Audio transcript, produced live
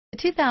The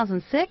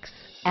 2006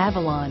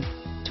 Avalon.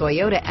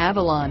 Toyota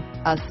Avalon,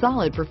 a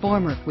solid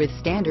performer with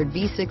standard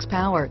V6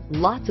 power,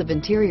 lots of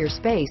interior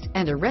space,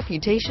 and a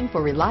reputation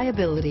for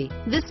reliability.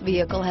 This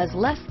vehicle has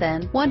less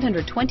than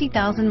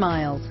 120,000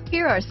 miles.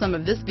 Here are some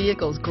of this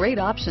vehicle's great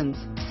options: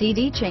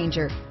 CD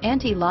changer,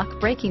 anti-lock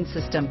braking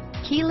system,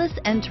 keyless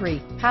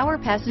entry, power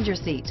passenger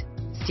seat,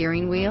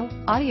 steering wheel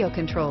audio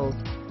controls,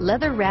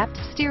 leather-wrapped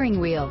steering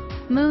wheel,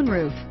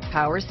 moonroof,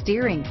 power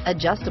steering,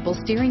 adjustable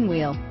steering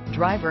wheel,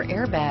 driver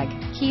airbag,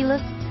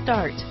 keyless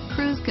start,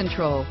 cruise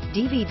control,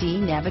 DVD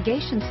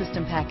navigation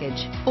system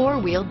package,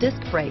 four-wheel disc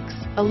brakes,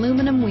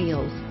 aluminum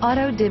wheels,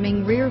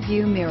 auto-dimming rear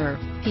view mirror,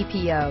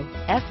 PPO,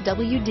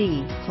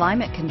 FWD,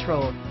 climate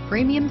control,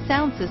 premium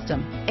sound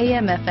system,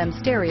 AM/FM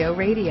stereo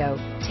radio.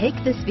 Take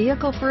this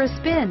vehicle for a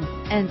spin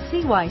and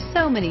see why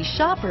so many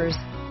shoppers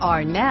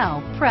are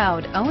now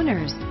proud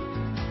owners.